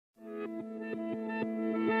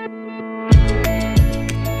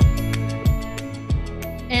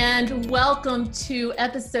Welcome to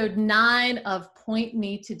episode 9 of Point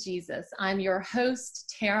Me to Jesus. I'm your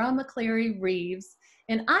host, Tara McCleary Reeves,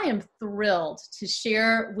 and I am thrilled to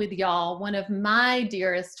share with y'all one of my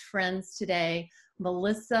dearest friends today,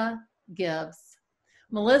 Melissa Gibbs.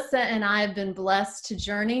 Melissa and I have been blessed to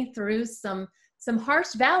journey through some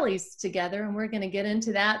harsh valleys together, and we're going to get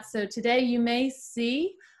into that. So today you may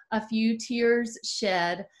see a few tears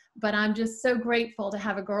shed, but I'm just so grateful to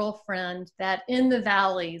have a girlfriend that in the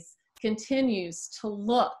valleys continues to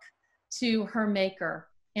look to her maker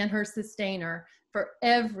and her sustainer for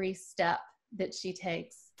every step that she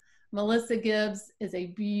takes. Melissa Gibbs is a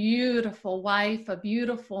beautiful wife, a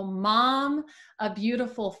beautiful mom, a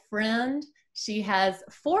beautiful friend. She has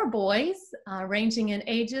 4 boys ranging in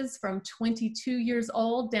ages from 22 years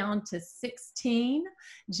old down to 16.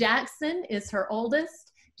 Jackson is her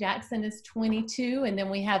oldest. Jackson is 22, and then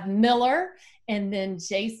we have Miller, and then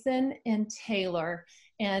Jason and Taylor.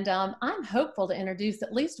 And I'm hopeful to introduce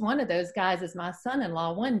at least one of those guys as my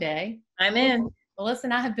son-in-law one day. I'm in. Melissa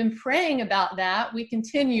and I have been praying about that. We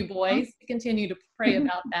continue, boys, we continue to pray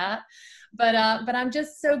about that. But I'm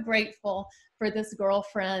just so grateful for this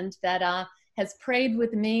girlfriend that has prayed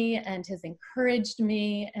with me and has encouraged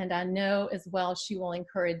me. And I know as well she will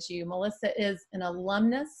encourage you. Melissa is an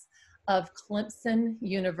alumnus of Clemson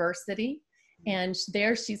University, and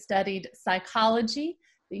there she studied psychology.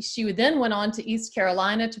 She then went on to East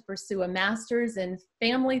Carolina to pursue a master's in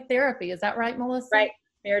family therapy. Is that right, Melissa? Right.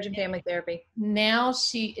 Marriage and family therapy. Now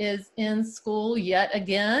she is in school yet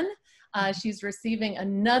again. She's receiving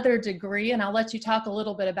another degree, and I'll let you talk a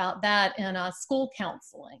little bit about that in school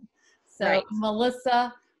counseling. So, right.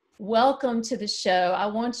 Melissa, welcome to the show. I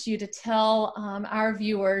want you to tell our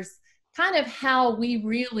viewers kind of how we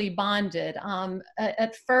really bonded.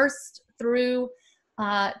 At first through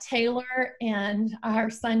Taylor and our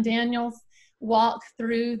son Daniel's walk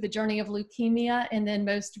through the journey of leukemia, and then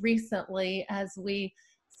most recently as we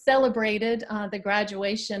celebrated the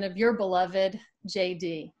graduation of your beloved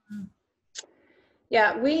JD.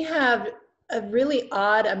 Yeah, we have a really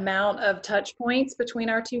odd amount of touch points between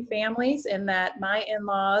our 2 families in that my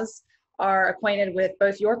in-laws are acquainted with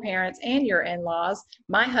both your parents and your in-laws.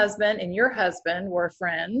 My husband and your husband were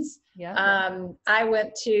friends. Yeah. I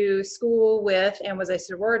went to school with and was a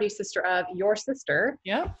sorority sister of your sister.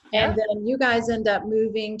 Yeah. And then you guys end up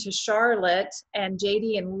moving to Charlotte, and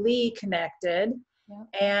JD and Lee connected.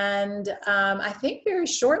 Yeah. And I think very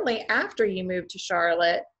shortly after you moved to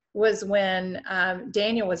Charlotte was when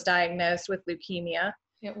Daniel was diagnosed with leukemia.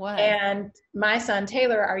 It was. And my son,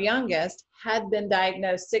 Taylor, our youngest, had been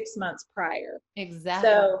diagnosed 6 months prior. Exactly.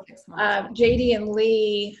 So JD and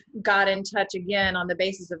Lee got in touch again on the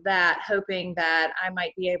basis of that, hoping that I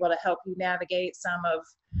might be able to help you navigate some of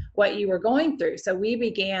what you were going through. So we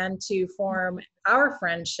began to form our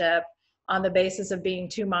friendship on the basis of being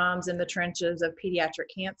 2 moms in the trenches of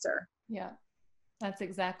pediatric cancer. Yeah. That's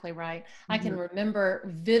exactly right. Mm-hmm. I can remember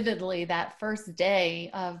vividly that first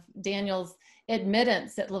day of Daniel's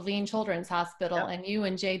admittance at Levine Children's Hospital, yep. And you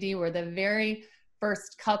and JD were the very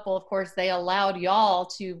first couple. Of course, they allowed y'all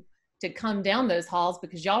to come down those halls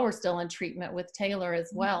because y'all were still in treatment with Taylor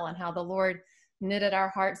as well, and how the Lord knitted our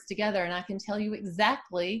hearts together. And I can tell you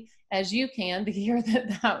exactly, as you can, the year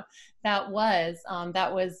that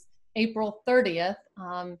was April 30th.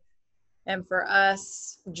 And for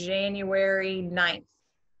us, January 9th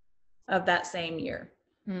of that same year.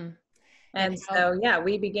 Mm. And so, yeah,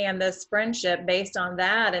 we began this friendship based on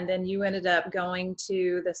that. And then you ended up going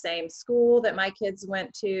to the same school that my kids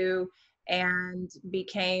went to and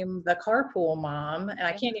became the carpool mom. And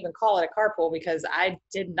I can't even call it a carpool because I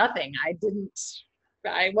did nothing.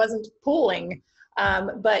 I wasn't pooling.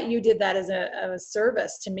 But you did that as a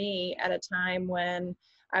service to me at a time when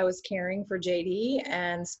I was caring for JD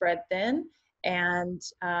and spread thin, and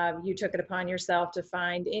you took it upon yourself to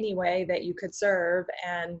find any way that you could serve,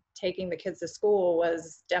 and taking the kids to school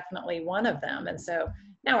was definitely one of them. And so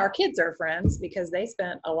now our kids are friends because they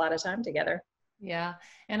spent a lot of time together. Yeah.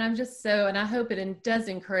 And I hope it does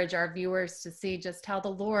encourage our viewers to see just how the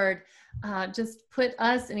Lord just put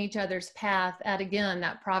us in each other's path at, again,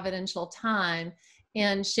 that providential time,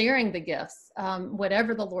 and sharing the gifts,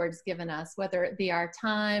 whatever the Lord's given us, whether it be our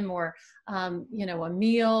time or, a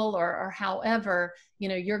meal or however,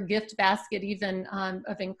 your gift basket, even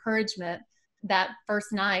of encouragement. That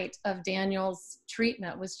first night of Daniel's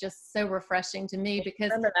treatment was just so refreshing to me,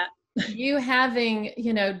 because remember that. You having,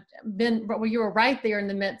 you were right there in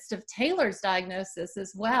the midst of Taylor's diagnosis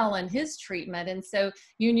as well, and his treatment. And so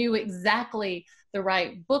you knew exactly the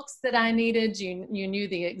right books that I needed. You knew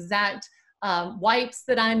the exact wipes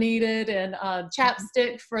that I needed, and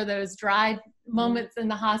chapstick for those dry moments in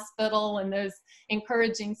the hospital, and those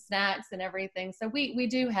encouraging snacks and everything. So we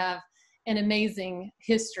do have an amazing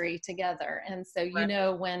history together. And so, you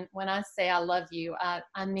know, when I say I love you,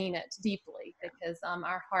 I mean it deeply, because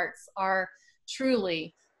our hearts are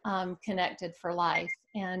truly connected for life.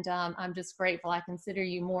 And I'm just grateful. I consider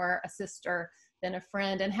you more a sister than a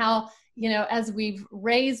friend. And how, you know, as we've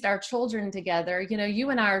raised our children together, you know, you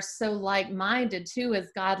and I are so like-minded too,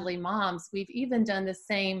 as godly moms. We've even done the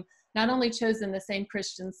same, not only chosen the same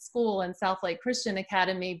Christian school in South Lake Christian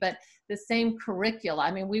Academy, but the same curricula.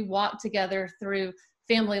 I mean, we walked together through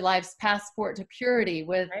Family Life's Passport to Purity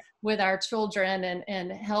with our children,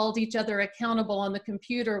 and held each other accountable on the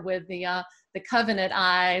computer with the covenant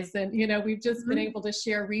eyes. And, you know, we've just been able to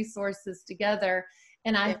share resources together.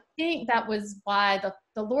 And I think that was why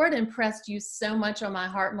the Lord impressed you so much on my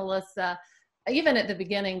heart, Melissa, even at the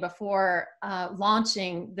beginning, before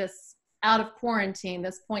launching this out of quarantine,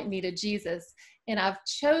 this Point Me to Jesus. And I've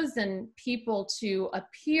chosen people to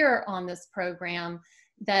appear on this program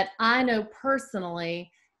that I know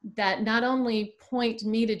personally that not only point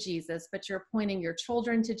me to Jesus, but you're pointing your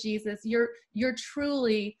children to Jesus. You're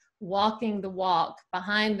truly walking the walk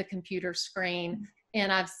behind the computer screen.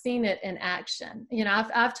 And I've seen it in action. You know,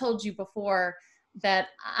 I've told you before that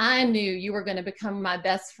I knew you were going to become my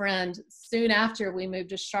best friend soon after we moved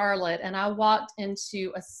to Charlotte. And I walked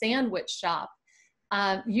into a sandwich shop.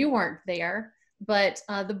 You weren't there, but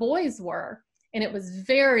the boys were. And it was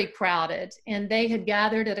very crowded. And they had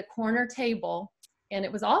gathered at a corner table. And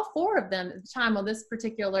it was all four of them at the time on this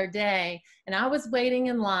particular day. And I was waiting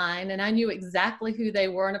in line, and I knew exactly who they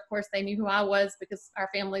were. And of course, they knew who I was, because our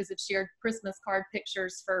families had shared Christmas card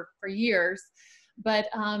pictures for years. But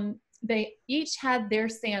they each had their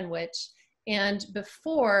sandwich. And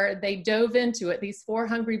before they dove into it, these four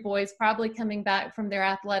hungry boys, probably coming back from their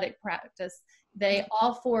athletic practice, they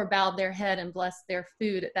all four bowed their head and blessed their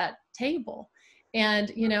food at that table.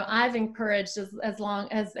 And, you know, I've encouraged, as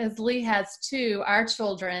long as Lee has too, our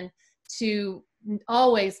children to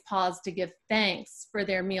always pause to give thanks for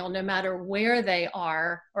their meal, no matter where they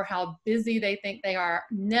are or how busy they think they are,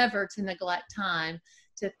 never to neglect time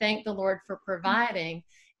to thank the Lord for providing.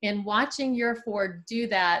 And watching your four do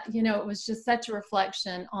that, you know, it was just such a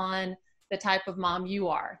reflection on the type of mom you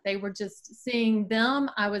are. They were just seeing them.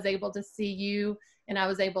 I was able to see you, and I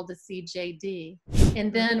was able to see JD.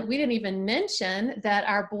 And then we didn't even mention that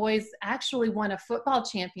our boys actually won a football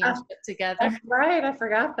championship together. That's right. I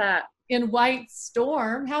forgot that. In White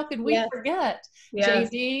Storm. How could we forget? Yes.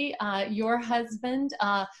 JD, your husband,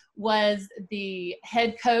 was the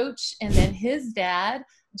head coach, and then his dad,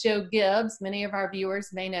 Joe Gibbs. Many of our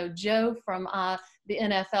viewers may know Joe from the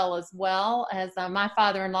NFL, as well as my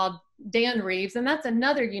father-in-law, Dan Reeves. And that's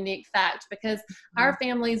another unique fact, because our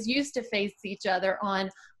families used to face each other on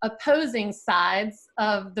opposing sides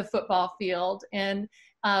of the football field. And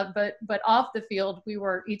but off the field, we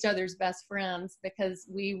were each other's best friends, because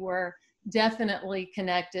we were definitely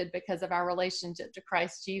connected because of our relationship to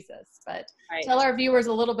Christ Jesus. But tell our viewers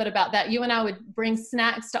a little bit about that. You and I would bring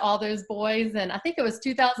snacks to all those boys. And I think it was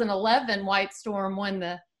 2011 White Storm won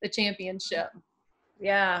the championship.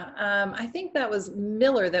 Yeah. I think that was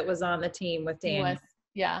Miller that was on the team with Daniel. He was,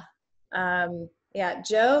 yeah. Yeah.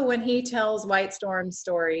 Joe, when he tells White Storm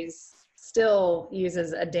stories, still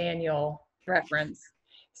uses a Daniel reference.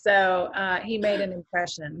 So he made an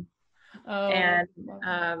impression. Oh, and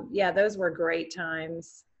yeah, those were great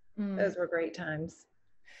times. Those were great times.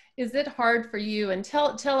 Is it hard for you, and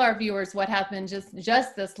tell our viewers what happened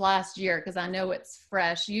just this last year, because I know it's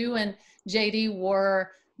fresh. You and JD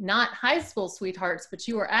were not high school sweethearts, but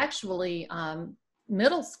you were actually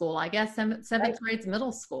middle school, I guess, seventh grade's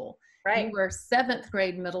middle school. Right. You were seventh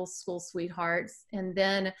grade middle school sweethearts. And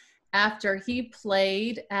then after he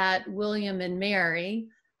played at William and Mary,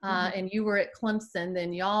 and you were at Clemson,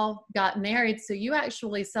 then y'all got married. So you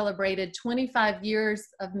actually celebrated 25 years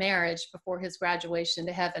of marriage before his graduation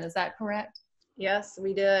to heaven. Is that correct? Yes,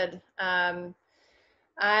 we did.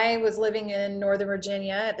 I was living in Northern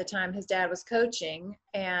Virginia at the time his dad was coaching,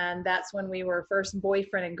 and that's when we were first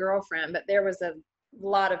boyfriend and girlfriend. But there was a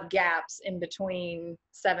lot of gaps in between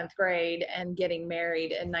seventh grade and getting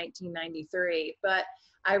married in 1993. But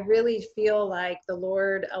I really feel like the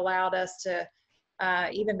Lord allowed us to,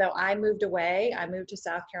 even though I moved away, I moved to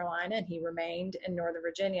South Carolina and he remained in Northern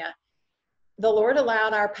Virginia. The Lord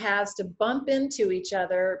allowed our paths to bump into each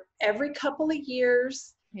other every couple of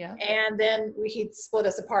years. Yeah. And then he'd split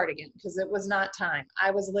us apart again because it was not time.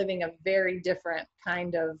 I was living a very different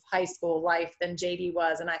kind of high school life than JD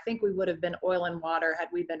was. And I think we would have been oil and water had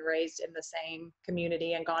we been raised in the same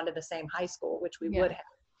community and gone to the same high school, which we would have.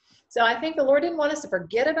 So I think the Lord didn't want us to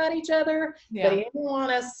forget about each other, but he didn't want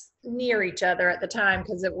us near each other at the time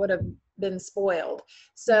because it would have been spoiled.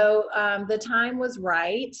 So the time was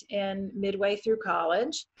right in midway through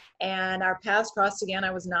college, and our paths crossed again.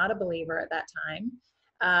 I was not a believer at that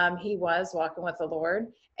time. He was walking with the Lord,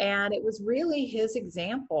 and it was really his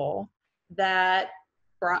example that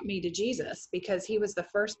brought me to Jesus, because he was the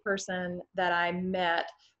first person that I met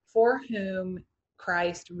for whom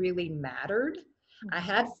Christ really mattered. I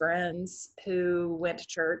had friends who went to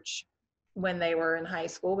church when they were in high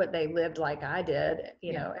school, but they lived like I did,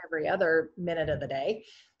 you know, every other minute of the day.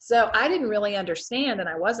 So I didn't really understand, and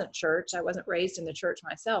I wasn't church. I wasn't raised in the church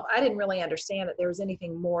myself. I didn't really understand that there was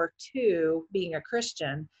anything more to being a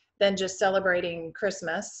Christian than just celebrating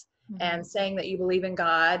Christmas and saying that you believe in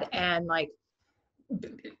God. And like,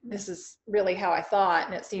 this is really how I thought,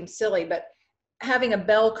 and it seems silly, but having a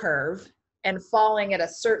bell curve and falling at a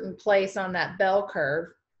certain place on that bell curve,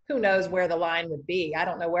 who knows where the line would be? I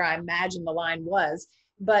don't know where I imagined the line was,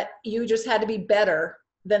 but you just had to be better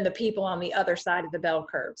than the people on the other side of the bell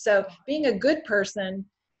curve. So being a good person,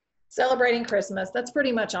 celebrating Christmas, that's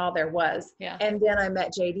pretty much all there was. And then I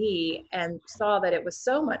met JD and saw that it was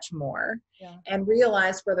so much more, and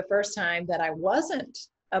realized for the first time that I wasn't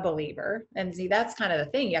a believer. And see, that's kind of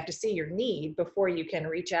the thing. You have to see your need before you can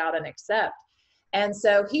reach out and accept. And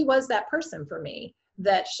so he was that person for me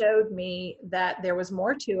that showed me that there was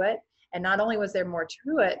more to it. And not only was there more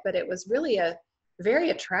to it, but it was really a very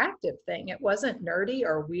attractive thing. It wasn't nerdy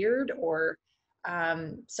or weird or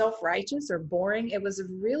self-righteous or boring. It was a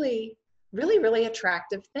really, really, really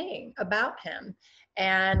attractive thing about him.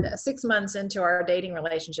 And 6 months into our dating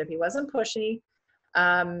relationship, he wasn't pushy.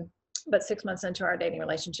 But 6 months into our dating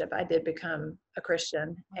relationship, I did become a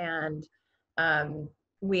Christian, and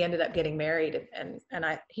we ended up getting married, and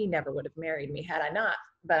he never would have married me had I not,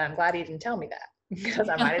 but I'm glad he didn't tell me that, because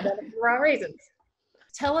I might have done it for the wrong reasons.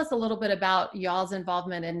 Tell us a little bit about y'all's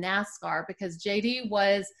involvement in NASCAR, because JD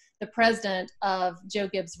was the president of Joe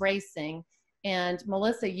Gibbs Racing, and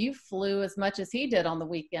Melissa, you flew as much as he did on the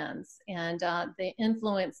weekends, and the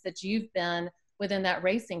influence that you've been within that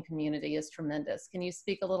racing community is tremendous. Can you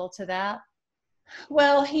speak a little to that?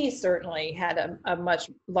 Well, he certainly had a much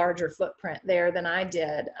larger footprint there than I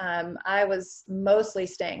did. I was mostly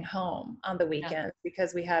staying home on the weekends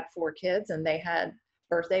because we had 4 kids and they had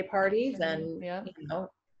birthday parties and you know,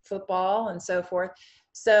 football and so forth.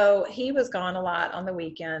 So he was gone a lot on the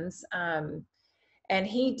weekends, and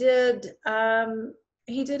he did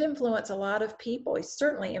influence a lot of people. He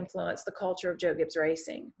certainly influenced the culture of Joe Gibbs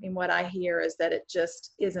Racing. I mean, what I hear is that it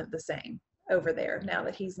just isn't the same over there now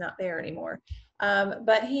that he's not there anymore.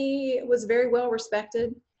 But he was very well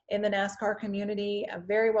respected in the NASCAR community,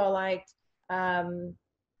 very well liked,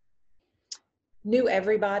 knew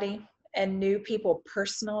everybody and knew people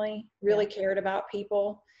personally, really cared about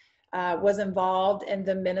people, was involved in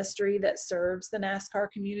the ministry that serves the NASCAR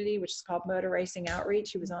community, which is called Motor Racing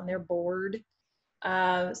Outreach. He was on their board.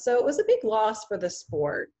 So it was a big loss for the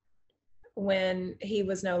sport when he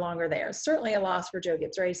was no longer there. Certainly a loss for Joe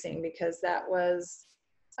Gibbs Racing, because that was,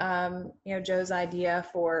 you know, Joe's idea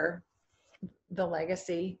for the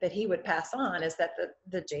legacy that he would pass on, is that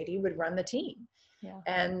the JD would run the team.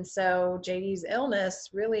 And so JD's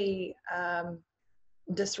illness really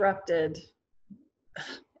disrupted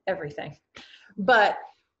everything, but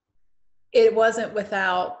it wasn't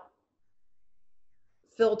without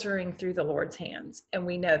filtering through the Lord's hands. And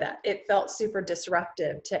we know that it felt super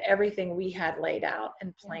disruptive to everything we had laid out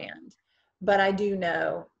and planned. But I do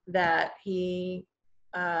know that he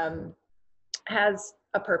has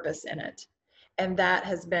a purpose in it. And that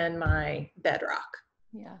has been my bedrock.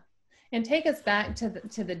 Yeah. And take us back to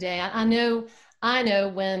the day. I know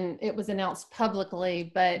when it was announced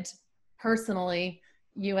publicly, but personally,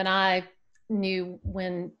 you and I knew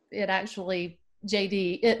when it actually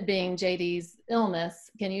it being JD's illness.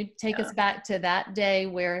 Can you take us back to that day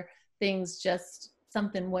where things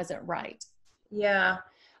something wasn't right? Yeah.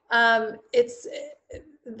 It's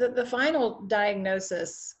the final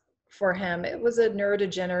diagnosis for him. It was a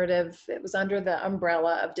neurodegenerative, it was under the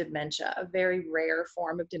umbrella of dementia, a very rare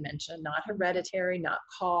form of dementia, not hereditary, not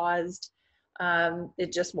caused.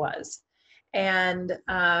 It just was. And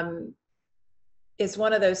it's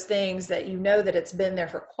one of those things that you know that it's been there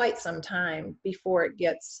for quite some time before it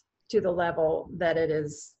gets to the level that it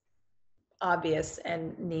is obvious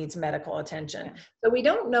and needs medical attention. Yeah. So we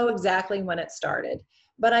don't know exactly when it started,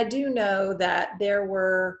 but I do know that there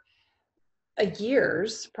were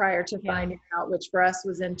years prior to finding out, which for us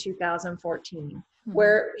was in 2014,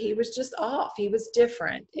 where he was just off. He was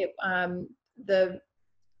different. The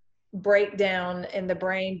breakdown in the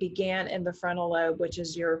brain began in the frontal lobe, which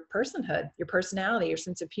is your personhood, your personality, your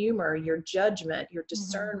sense of humor, your judgment, your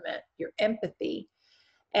discernment, your empathy.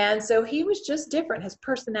 And so he was just different. His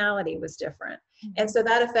personality was different. And so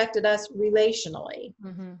that affected us relationally.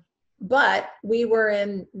 But we were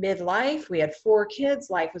in midlife. We had 4 kids.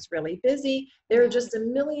 Life was really busy. There are just a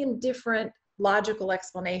million different logical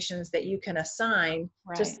explanations that you can assign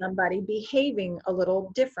to somebody behaving a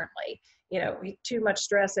little differently. You know, too much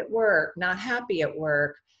stress at work, not happy at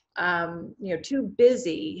work, you know, too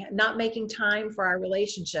busy, not making time for our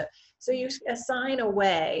relationship. So you assign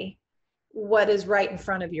away what is right in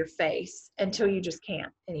front of your face until you just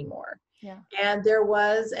can't anymore. Yeah. And there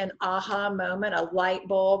was an aha moment, a light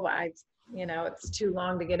bulb. You know, it's too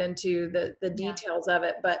long to get into the details of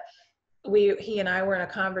it, but he and I were in a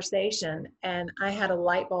conversation and I had a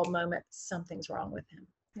light bulb moment. Something's wrong with him.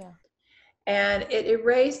 Yeah. And it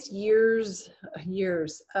erased years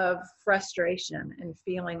of frustration and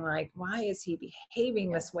feeling like, why is he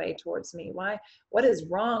behaving this way towards me? What is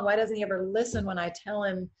wrong? Why doesn't he ever listen when I tell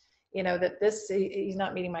him, you know, that he's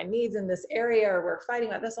not meeting my needs in this area, or we're fighting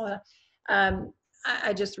about this all the time.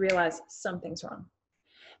 I just realized something's wrong.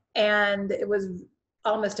 And it was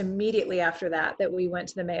almost immediately after that we went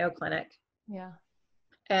to the Mayo Clinic. Yeah.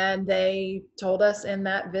 And they told us in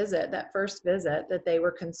that first visit, that they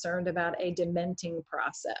were concerned about a dementing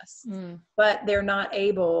process. But they're not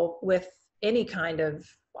able, with any kind of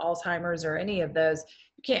Alzheimer's or any of those,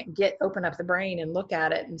 you can't open up the brain and look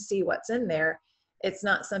at it and see what's in there. It's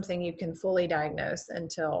not something you can fully diagnose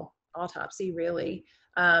until autopsy, really.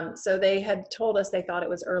 So they had told us they thought it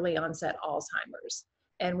was early onset Alzheimer's,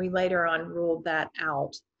 and we later on ruled that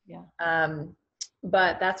out. Yeah.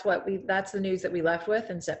 But that's the news that we left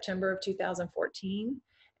with in September of 2014.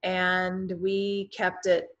 And we kept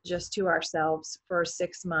it just to ourselves for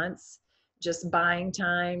 6 months, just buying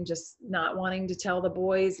time, just not wanting to tell the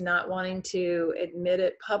boys, not wanting to admit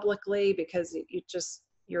it publicly, because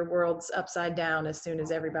your world's upside down as soon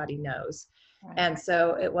as everybody knows. Right. And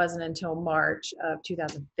so it wasn't until March of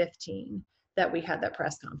 2015 that we had that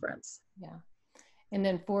press conference. Yeah. And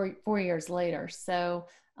then four years later. So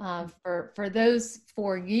for those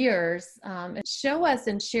 4 years, show us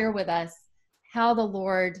and share with us how the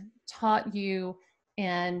Lord taught you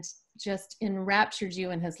and just enraptured you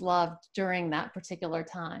in his love during that particular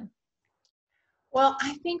time. Well,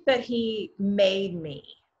 I think that he made me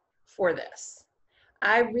for this.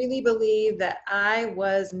 I really believe that I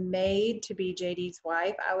was made to be JD's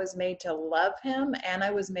wife. I was made to love him, and I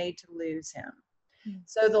was made to lose him.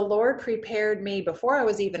 So the Lord prepared me before I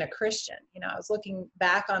was even a Christian. You know, I was looking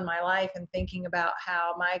back on my life and thinking about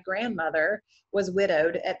how my grandmother was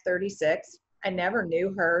widowed at 36. I never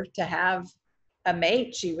knew her to have a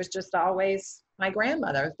mate. She was just always my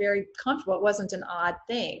grandmother. I was very comfortable. It wasn't an odd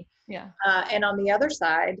thing. Yeah. And on the other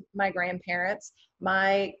side, my grandparents,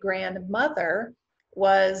 my grandmother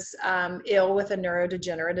was ill with a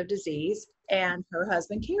neurodegenerative disease, and her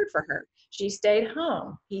husband cared for her. She stayed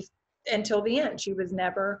home. Until the end. She was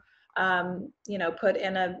never, put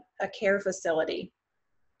in a care facility.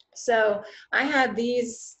 So I had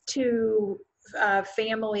these 2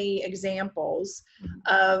 family examples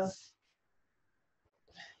of,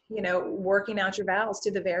 working out your vows to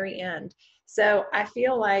the very end. So I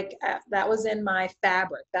feel like that was in my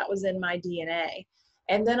fabric. That was in my DNA.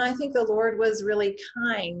 And then I think the Lord was really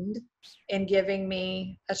kind in giving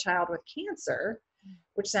me a child with cancer,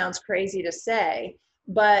 which sounds crazy to say.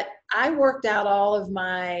 But I worked out all of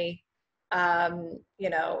my,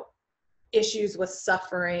 issues with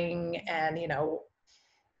suffering and,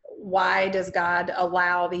 why does God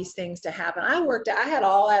allow these things to happen? I had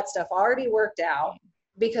all that stuff already worked out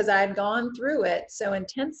because I had gone through it so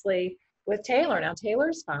intensely with Taylor. Now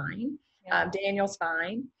Taylor's fine. Yeah. Daniel's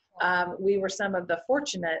fine. We were some of the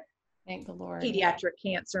fortunate Thank the Lord. Pediatric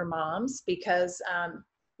cancer moms, because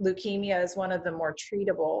leukemia is one of the more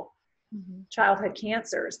treatable childhood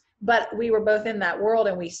cancers. But we were both in that world,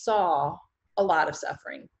 and we saw a lot of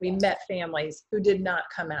suffering. We met families who did not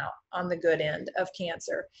come out on the good end of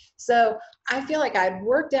cancer. So I feel like I'd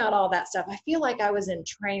worked out all that stuff. I feel like I was in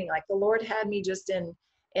training, like the Lord had me just in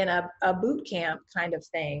a boot camp kind of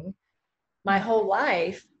thing my whole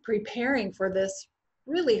life, preparing for this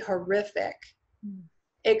really horrific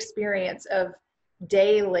experience of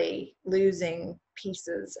daily losing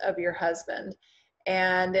pieces of your husband.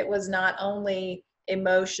 And it was not only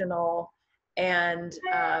emotional and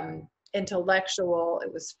intellectual,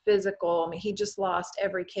 it was physical. I mean, he just lost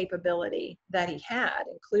every capability that he had,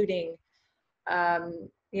 including,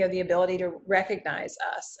 the ability to recognize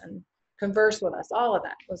us and converse with us. All of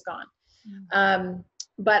that was gone.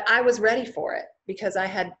 But I was ready for it because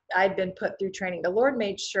I'd been put through training. The Lord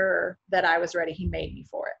made sure that I was ready. He made me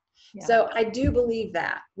for it. Yeah. So I do believe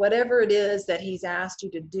that whatever it is that he's asked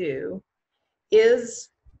you to do is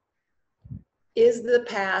the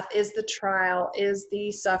path, is the trial, is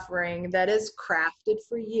the suffering that is crafted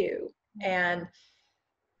for you. And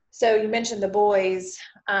so you mentioned the boys.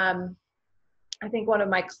 I think one of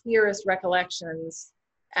my clearest recollections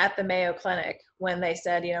at the Mayo Clinic when they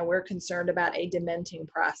said, we're concerned about a dementing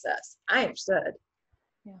process. I understood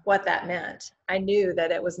what that meant. I knew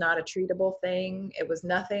that it was not a treatable thing. It was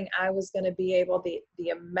nothing I was going to be able, the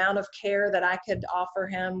amount of care that I could offer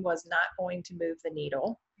him was not going to move the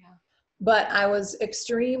needle. Yeah. But I was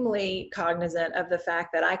extremely cognizant of the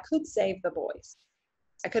fact that I could save the boys.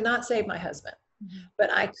 I could not save my husband,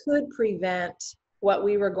 but I could prevent what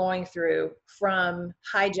we were going through from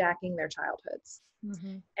hijacking their childhoods.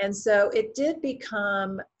 And so it did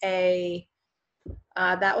become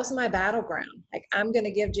that was my battleground. Like, I'm going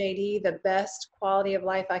to give JD the best quality of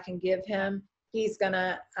life I can give him. He's going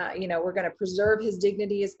to, we're going to preserve his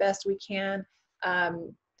dignity as best we can.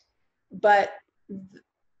 But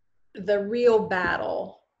the real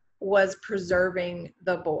battle was preserving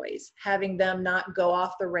the boys, having them not go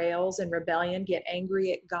off the rails in rebellion, get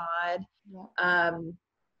angry at God,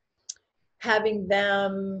 having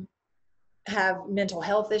them have mental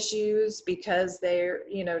health issues because they're,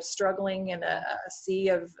 struggling in a sea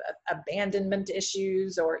of abandonment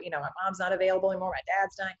issues, or, my mom's not available anymore, my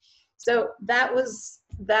dad's dying. So that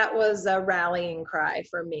was a rallying cry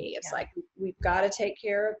for me. It's like, we've got to take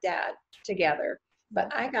care of Dad together,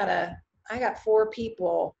 but I got 4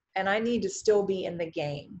 people and I need to still be in the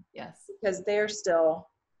game. Yes. Because they're still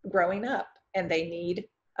growing up and they need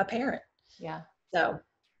a parent. Yeah. So,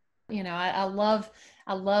 I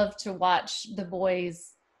love to watch the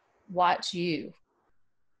boys watch you.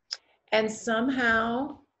 And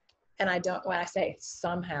somehow, and when I say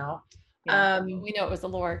somehow, we know it was the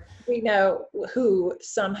Lord. We know who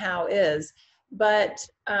somehow is, but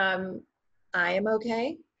I am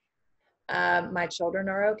okay. My children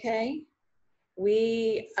are okay.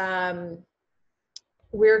 We're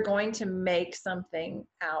going to make something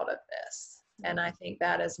out of this. And I think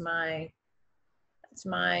that's my,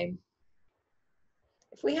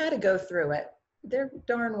 if we had to go through it, there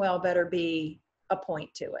darn well better be a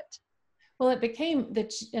point to it. Well, it became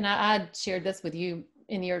and I shared this with you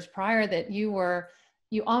in years prior, that you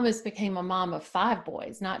almost became a mom of 5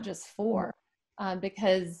 boys, not just 4,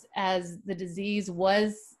 because as the disease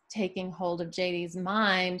was taking hold of JD's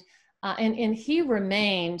mind, and he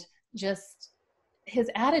remained just his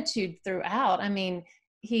attitude throughout. I mean,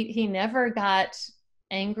 he never got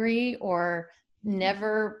angry or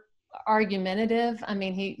never argumentative. I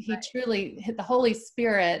mean, he truly, the Holy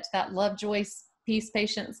Spirit, that love, joy, peace,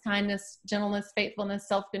 patience, kindness, gentleness, faithfulness,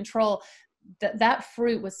 self-control, that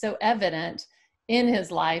fruit was so evident in his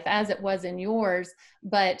life as it was in yours.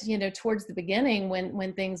 But, towards the beginning,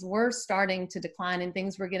 when things were starting to decline and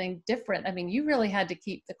things were getting different, I mean, you really had to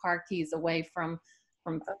keep the car keys away from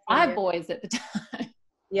 5 boys at the time.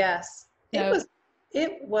 Yes.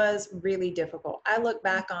 It was really difficult. I look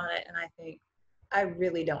back on it and I think, I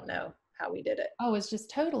really don't know how we did it. Oh, it's just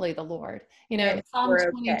totally the Lord. Psalm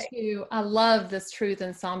 22, I love this truth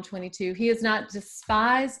in Psalm 22. He has not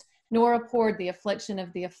despised nor abhorred the affliction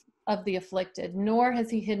of the afflicted, nor has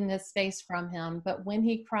he hidden his face from him. But when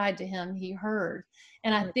he cried to him, he heard.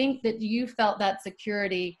 And I think that you felt that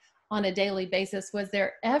security on a daily basis. Was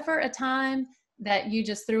there ever a time that you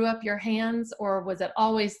just threw up your hands, or was it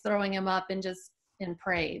always throwing them up and just in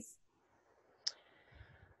praise?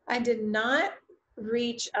 I did not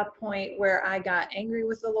reach a point where I got angry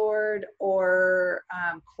with the Lord or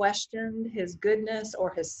questioned his goodness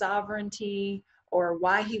or his sovereignty or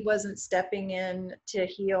why he wasn't stepping in to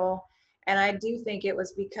heal. And I do think it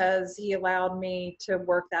was because he allowed me to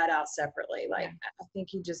work that out separately. Like, I think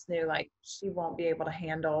he just knew, like, she won't be able to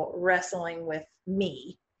handle wrestling with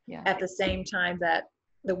me at the same time that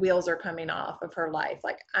the wheels are coming off of her life.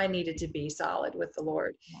 Like, I needed to be solid with the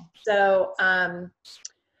Lord. So,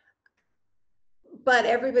 but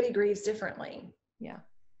everybody grieves differently. Yeah.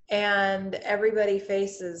 And everybody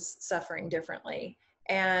faces suffering differently.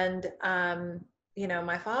 And,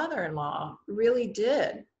 my father-in-law really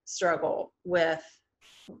did struggle with,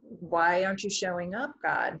 why aren't you showing up,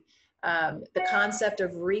 God? The concept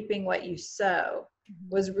of reaping what you sow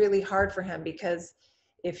was really hard for him, because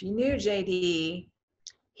if you knew JD,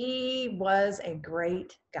 He was a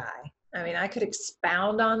great guy. I mean, I could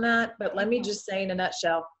expound on that, but let me just say in a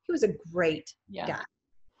nutshell, he was a great guy.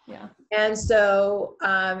 Yeah. And so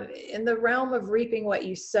in the realm of reaping what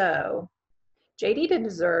you sow, JD didn't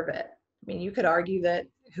deserve it. I mean, you could argue that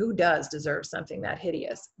who does deserve something that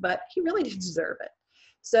hideous, but he really didn't deserve it.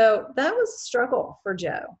 So that was a struggle for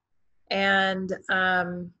Joe. And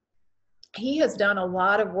he has done a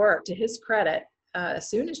lot of work. To his credit. As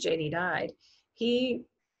soon as JD died, he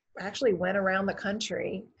actually went around the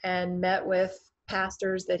country and met with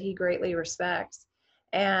pastors that he greatly respects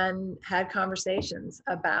and had conversations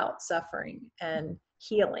about suffering and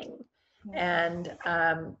healing, and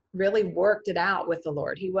really worked it out with the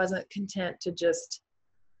Lord. He wasn't content to just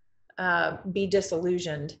be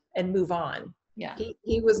disillusioned and move on. Yeah.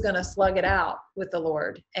 He was going to slug it out with the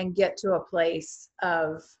Lord and get to a place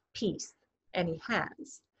of peace, and he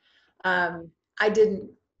has. I didn't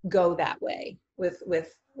go that way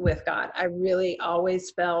with God. I really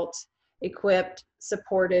always felt equipped,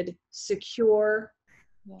 supported, secure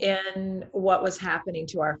in what was happening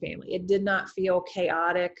to our family. It did not feel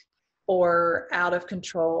chaotic or out of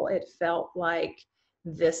control. It felt like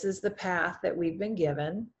this is the path that we've been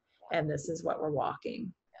given, and this is what we're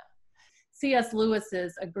walking. C.S.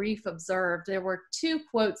 Lewis's A Grief Observed, there were two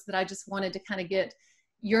quotes that I just wanted to kind of get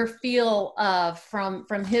your feel of from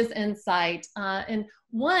his insight. And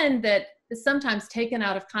one that is sometimes taken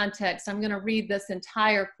out of context. I'm going to read this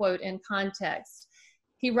entire quote in context.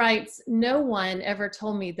 He writes, "No one ever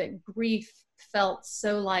told me that grief felt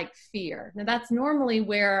so like fear." Now that's normally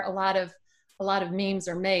where a lot of memes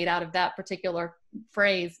are made out of that particular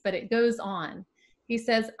phrase, but it goes on. He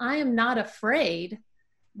says, "I am not afraid,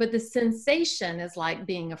 but the sensation is like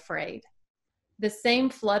being afraid. The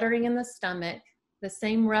same fluttering in the stomach, the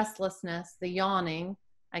same restlessness, the yawning,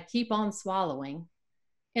 I keep on swallowing.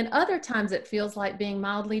 And other times it feels like being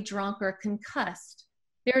mildly drunk or concussed.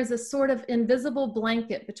 There is a sort of invisible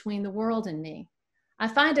blanket between the world and me. I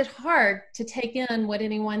find it hard to take in what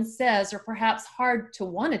anyone says, or perhaps hard to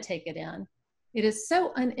want to take it in. It is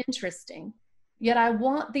so uninteresting, yet I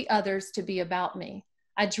want the others to be about me.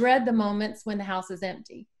 I dread the moments when the house is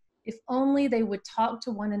empty. If only they would talk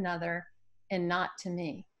to one another and not to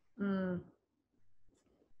me." Can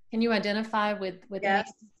you identify with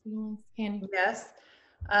Yes. any feelings? Can you? Yes.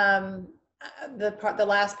 The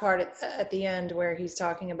last part at the end where he's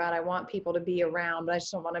talking about, I want people to be around, but I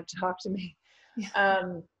just don't want them to talk to me.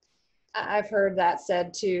 Yeah. I've heard that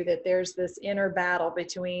said too, that there's this inner battle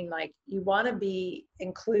between, like, you want to be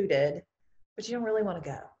included, but you don't really want to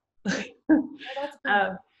go. That's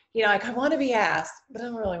cool. You know, like, I want to be asked, but I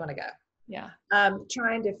don't really want to go. Yeah.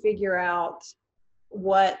 Trying to figure out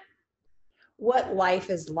what life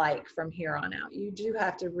is like from here on out. You do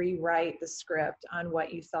have to rewrite the script on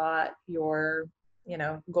what you thought your,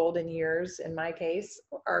 golden years, in my case,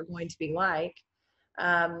 are going to be like.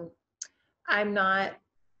 I'm not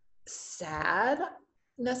sad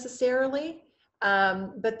necessarily,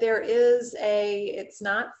 but there is it's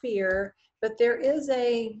not fear, but there is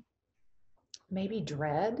a maybe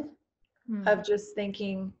dread of just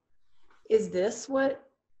thinking, is this what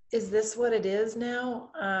it is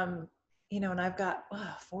now? And I've got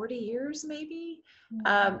 40 years maybe.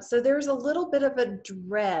 So there's a little bit of a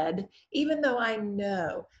dread, even though I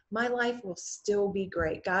know my life will still be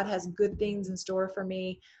great. God has good things in store for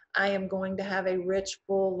me. I am going to have a rich,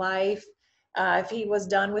 full life. If he was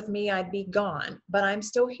done with me, I'd be gone, but I'm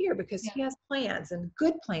still here because he has plans, and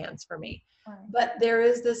good plans for me. Right. But there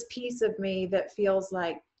is this piece of me that feels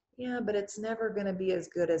like, yeah, but it's never going to be as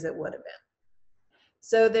good as it would have been.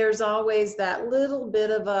 So there's always that little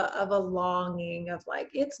bit of a longing of, like,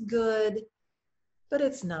 it's good, but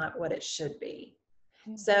it's not what it should be.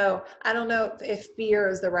 Mm-hmm. So I don't know if fear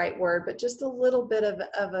is the right word, but just a little bit of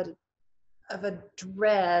a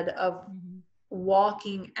dread of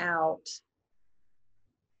walking out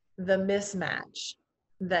the mismatch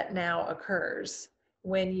that now occurs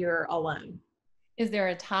when you're alone. Is there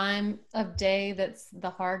a time of day that's the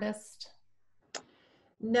hardest?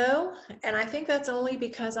 No, and I think that's only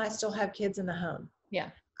because I still have kids in the home. Yeah.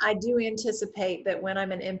 I do anticipate that when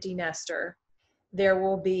I'm an empty nester, there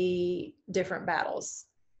will be different battles.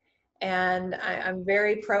 And I'm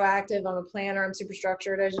very proactive. I'm a planner. I'm super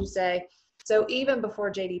structured, as you say. So even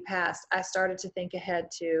before JD passed, I started to think ahead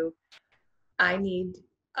to, I need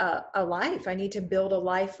a life. I need to build a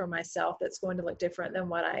life for myself that's going to look different than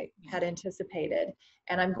what I had anticipated.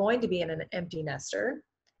 And I'm going to be an empty nester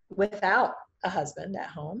without a husband at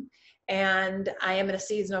home. And I am in a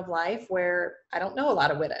season of life where I don't know a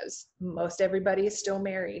lot of widows. Most everybody is still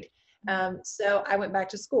married. So I went back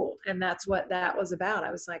to school, and that's what that was about.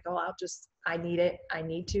 I was like, oh, I need it. I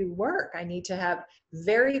need to work. I need to have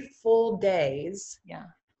very full days,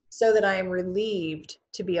 so that I am relieved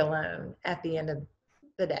to be alone at the end of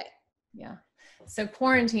the day. Yeah. So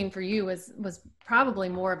quarantine for you was probably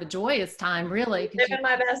more of a joyous time, really. Living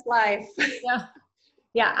my best life. Yeah.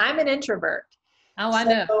 Yeah, I'm an introvert. Oh, I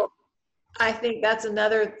know. I think that's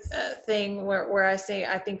another thing where I say,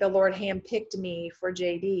 I think the Lord handpicked me for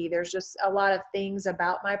JD. There's just a lot of things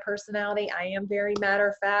about my personality. I am very matter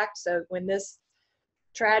of fact. So when this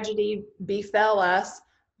tragedy befell us,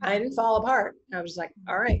 I didn't fall apart. I was like,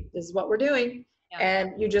 all right, this is what we're doing. Yeah.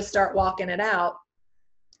 And you just start walking it out.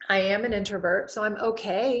 I am an introvert, so I'm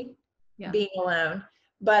okay being alone,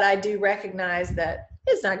 but I do recognize that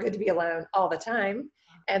it's not good to be alone all the time.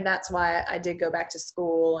 And that's why I did go back to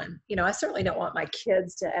school. And, I certainly don't want my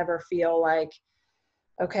kids to ever feel like,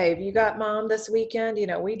 okay, have you got mom this weekend?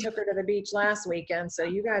 We took her to the beach last weekend, so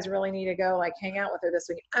you guys really need to go hang out with her this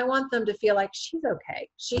week. I want them to feel like she's okay.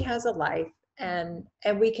 She has a life, and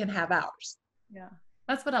we can have ours. Yeah.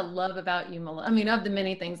 That's what I love about you, Melissa. I mean, of the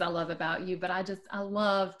many things I love about you, but I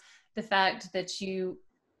love the fact that you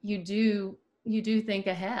do think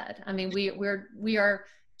ahead. I mean, we are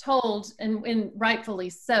told, and rightfully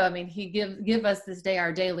so. I mean, he give us this day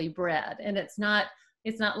our daily bread, and it's not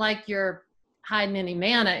like you're hiding any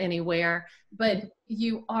manna anywhere, but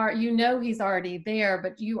he's already there,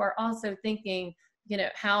 but you are also thinking,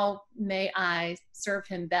 how may I serve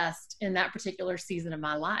him best in that particular season of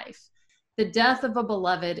my life? The death of a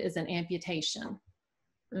beloved is an amputation.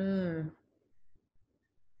 Well,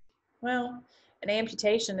 an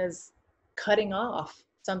amputation is cutting off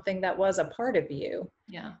something that was a part of you.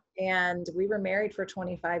 Yeah. And we were married for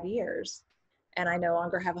 25 years, and I no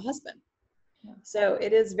longer have a husband. Yeah. So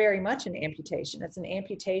it is very much an amputation. It's an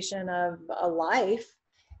amputation of a life.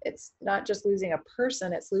 It's not just losing a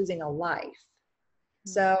person, it's losing a life.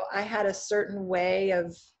 Mm-hmm. So I had a certain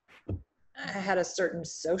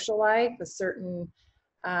social life, a certain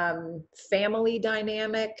family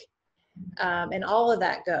dynamic, and all of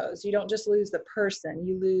that goes. You don't just lose the person,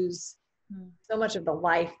 you lose so much of the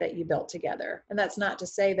life that you built together. And that's not to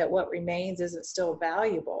say that what remains isn't still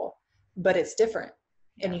valuable, but it's different.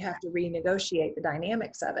 Yeah. And you have to renegotiate the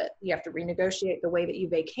dynamics of it. You have to renegotiate the way that you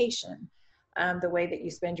vacation, the way that you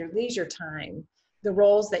spend your leisure time, the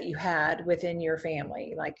roles that you had within your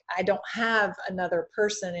family. Like, I don't have another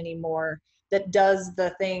person anymore that does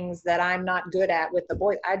the things that I'm not good at with the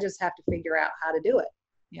boys. I just have to figure out how to do it.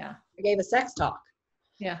 Yeah. I gave a sex talk.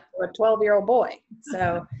 Yeah. For a 12-year-old boy.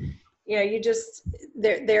 So,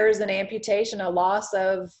 there is an amputation, a loss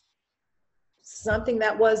of something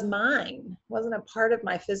that was mine. Wasn't a part of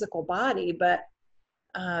my physical body, but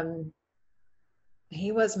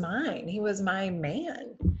he was mine. He was my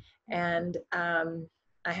man. And I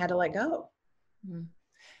had to let go.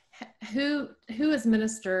 Who has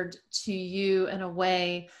ministered to you in a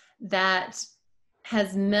way that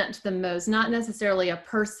has meant the most? Not necessarily a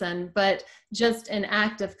person, but just an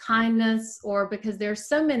act of kindness, or because there's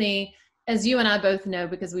so many, as you and I both know,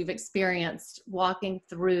 because we've experienced walking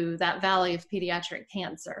through that valley of pediatric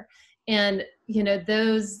cancer. And,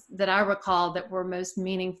 those that I recall that were most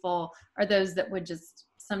meaningful are those that would just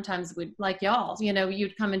sometimes like y'all,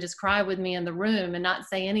 you'd come and just cry with me in the room and not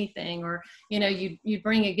say anything, or, you'd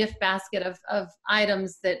bring a gift basket of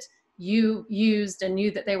items that you used and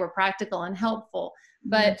knew that they were practical and helpful.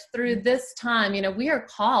 But through this time, we are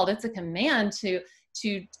called, it's a command to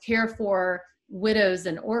care for widows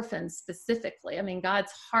and orphans specifically. I mean,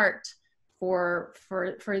 God's heart for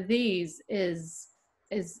these is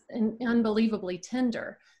unbelievably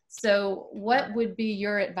tender. So what would be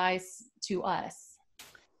your advice to us?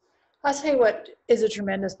 I'll tell you what is a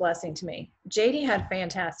tremendous blessing to me. JD had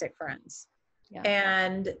fantastic friends. Yeah.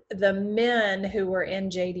 And the men who were in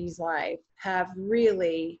JD's life have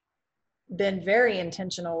really been very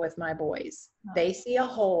intentional with my boys. Oh. They see a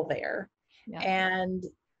hole there. Yeah. And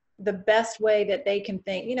the best way that they can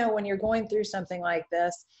think, when you're going through something like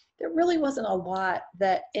this, there really wasn't a lot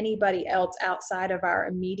that anybody else outside of our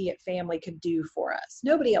immediate family could do for us.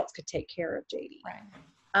 Nobody else could take care of JD.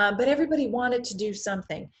 Right. But everybody wanted to do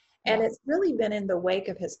something. And it's really been in the wake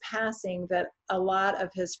of his passing that a lot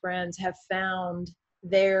of his friends have found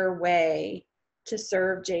their way to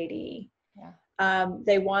serve JD. Yeah.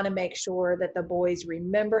 They want to make sure that the boys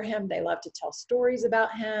remember him. They love to tell stories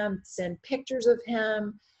about him, send pictures of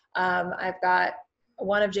him. I've got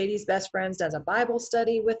one of JD's best friends does a Bible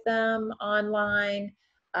study with them online.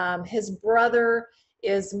 His brother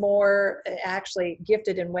is more actually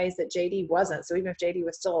gifted in ways that JD wasn't. So even if JD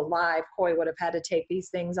was still alive, Coy would have had to take these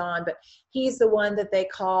things on. But he's the one that they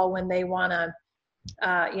call when they want to,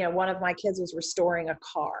 one of my kids was restoring a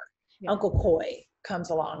car. Yeah. Uncle Coy comes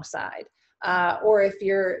alongside. Or if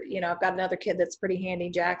you're, I've got another kid that's pretty handy,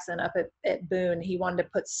 Jackson, up at Boone. He wanted to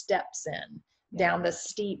put steps in down the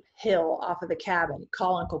steep hill off of the cabin.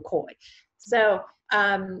 Call Uncle Coy. So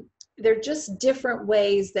they're just different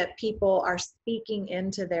ways that people are speaking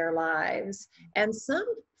into their lives. And some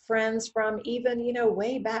friends from even,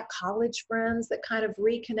 way back, college friends that kind of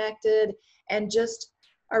reconnected and just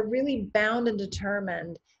are really bound and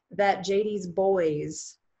determined that JD's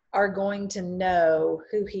boys are going to know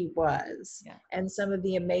who he was and some of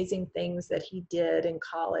the amazing things that he did in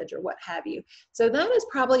college or what have you. So that has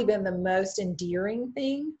probably been the most endearing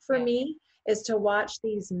thing for me, is to watch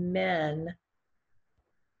these men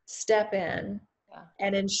step in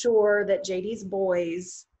and ensure that JD's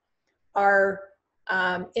boys are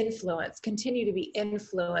continue to be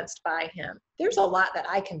influenced by him. There's a lot that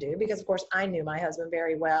I can do because, of course, I knew my husband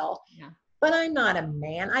very well. But I'm not a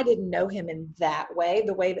man. I didn't know him in that way,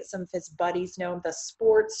 the way that some of his buddies know him, the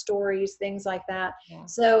sports stories, things like that.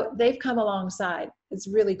 So they've come alongside. It's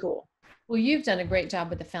really cool. Well, you've done a great job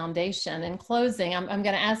with the foundation. In closing, I'm going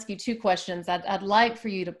to ask you two questions. I'd like for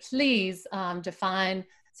you to please define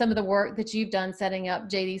some of the work that you've done setting up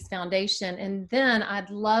JD's foundation. And then I'd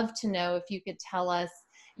love to know if you could tell us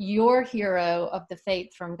your hero of the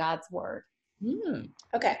faith from God's word.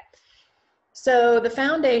 Okay. So the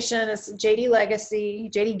foundation is JD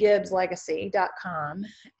Legacy, jdgibbslegacy.com.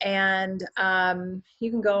 And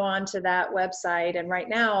you can go on to that website. And right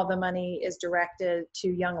now the money is directed to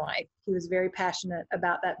Young Life. He was very passionate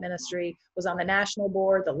about that ministry, was on the national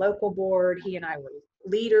board, the local board. He and I were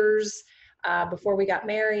leaders before we got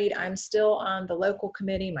married. I'm still on the local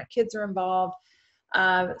committee. My kids are involved.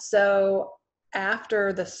 So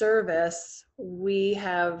after the service, we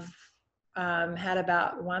have had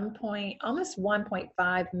about almost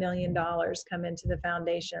 $1.5 million come into the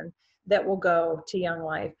foundation that will go to Young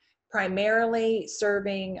Life, primarily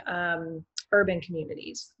serving urban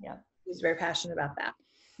communities. He's very passionate about that.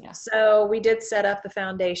 So we did set up the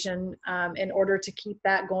foundation in order to keep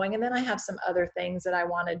that going. And then I have some other things that I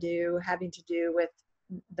want to do, having to do with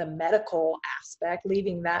the medical aspect,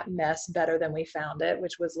 leaving that mess better than we found it,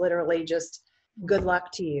 which was literally just good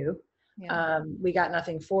luck to you. We got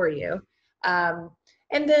nothing for you. And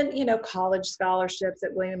then, college scholarships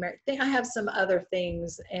at William & Mary. I have some other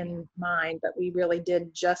things in mind, but we really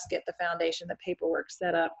did just get the foundation, the paperwork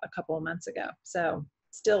set up a couple of months ago. So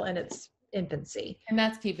still in its infancy. And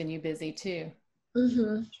that's keeping you busy too.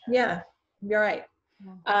 Yeah, you're right.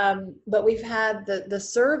 But we've had the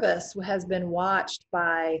service has been watched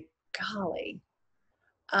by, golly,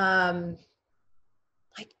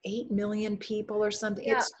 like 8 million people or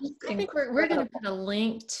something. I think we're going to put a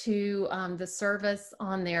link to the service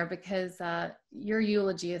on there because your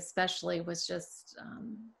eulogy especially was just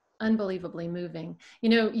unbelievably moving.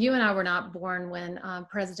 You and I were not born when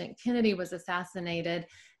President Kennedy was assassinated.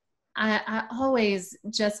 I always,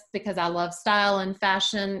 just because I love style and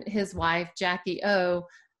fashion, his wife, Jackie O,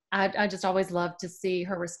 I just always loved to see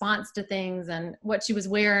her response to things and what she was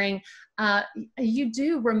wearing. You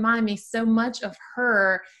do remind me so much of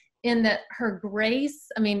her in that her grace,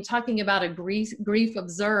 talking about a grief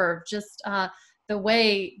observed, just the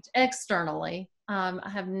way externally, I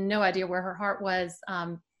have no idea where her heart was,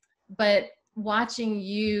 but watching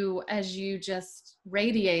you as you just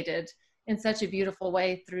radiated in such a beautiful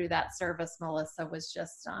way through that service, Melissa, was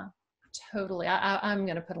just totally, I'm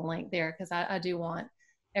going to put a link there because I do want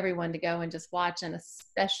everyone to go and just watch and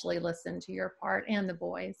especially listen to your part and the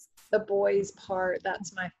boys. The boys part,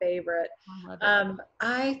 that's my favorite.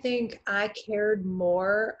 I think I cared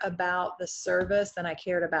more about the service than I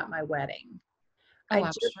cared about my wedding. I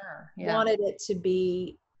just wanted it to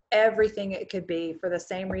be everything it could be, for the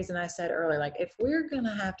same reason I said earlier. Like, if we're going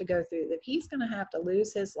to have to go through, if he's going to have to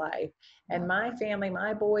lose his life, and my family,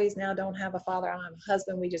 my boys now don't have a father, I don't have a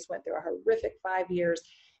husband, we just went through a horrific 5 years.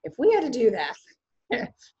 If we had to do that,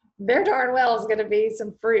 there darn well is going to be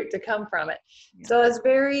some fruit to come from it. So I was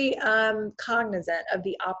very cognizant of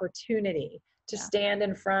the opportunity to stand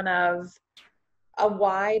in front of a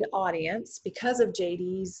wide audience because of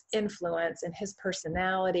JD's influence and his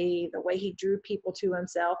personality, the way he drew people to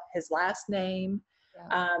himself, his last name.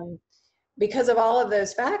 Because of all of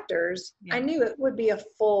those factors, I knew it would be a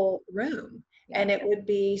full room, and it would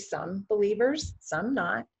be some believers, some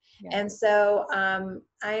not. And so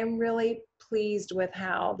I am really pleased with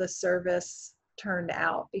how the service turned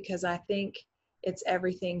out, because I think it's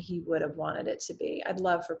everything he would have wanted it to be. I'd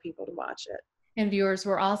love for people to watch it. And viewers,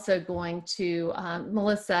 we're also going to,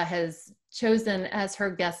 Melissa has chosen as her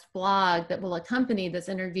guest blog that will accompany this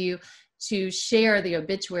interview to share the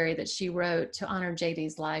obituary that she wrote to honor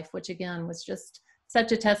JD's life, which again was just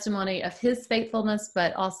such a testimony of his faithfulness,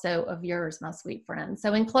 but also of yours, my sweet friend.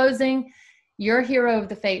 So in closing, your hero of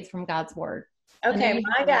the faith from God's word. Okay,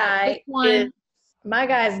 my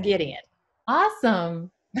guy is Gideon.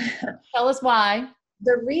 Awesome. Tell us why.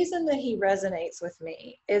 The reason that he resonates with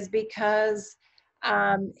me is because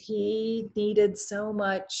he needed so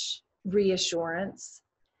much reassurance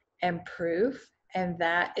and proof, and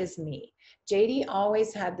that is me. JD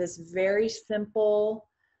always had this very simple,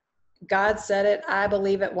 God said it, I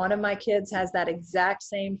believe it. One of my kids has that exact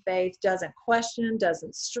same faith, doesn't question,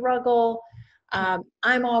 doesn't struggle.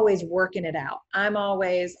 I'm always working it out. I'm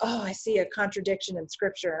always, I see a contradiction in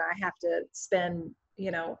scripture and I have to spend,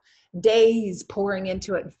 days pouring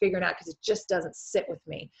into it and figuring out because it just doesn't sit with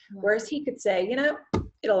me. Yeah. Whereas he could say,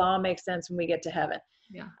 it'll all make sense when we get to heaven.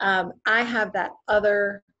 Yeah. I have that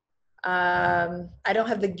other, I don't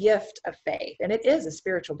have the gift of faith, and it is a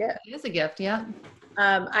spiritual gift. It is a gift. Yeah.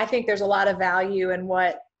 I think there's a lot of value in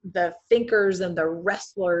what the thinkers and the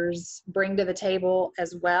wrestlers bring to the table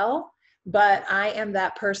as well. But I am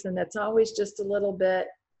that person that's always just a little bit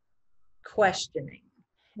questioning.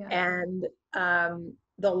 Yeah. And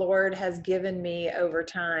the Lord has given me over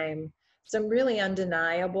time some really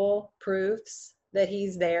undeniable proofs that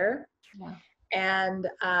he's there. Yeah. And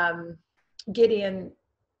Gideon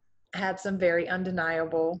had some very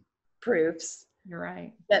undeniable proofs. You're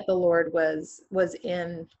right. That the Lord was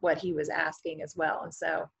in what he was asking as well. And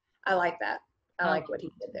so I like that. I like what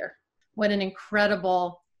he did there. What an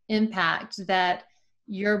incredible impact that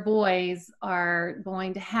your boys are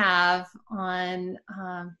going to have on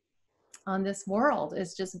this world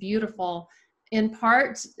is just beautiful. In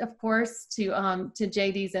part, of course, to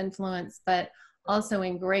JD's influence, but also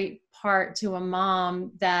in great part to a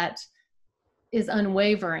mom that is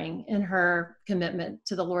unwavering in her commitment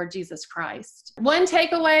to the Lord Jesus Christ. One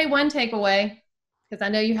takeaway, because I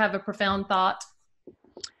know you have a profound thought.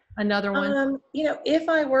 Another one. If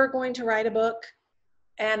I were going to write a book,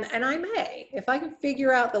 and I may, if I can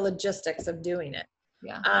figure out the logistics of doing it,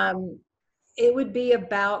 it would be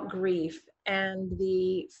about grief and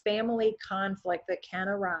the family conflict that can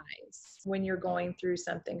arise when you're going through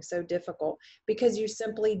something so difficult, because you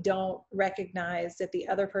simply don't recognize that the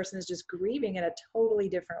other person is just grieving in a totally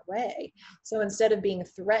different way. So instead of being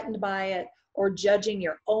threatened by it or judging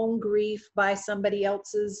your own grief by somebody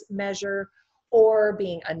else's measure or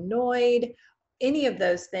being annoyed, any of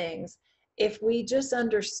those things, if we just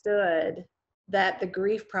understood that the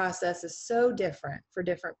grief process is so different for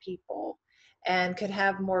different people and could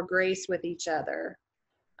have more grace with each other,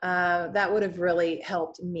 that would have really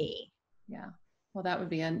helped me. Yeah. Well, that would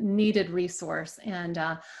be a needed resource. And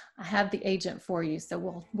I have the agent for you,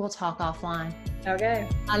 so we'll talk offline. Okay.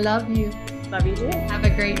 I love you. Love you too. Have a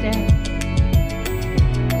great day.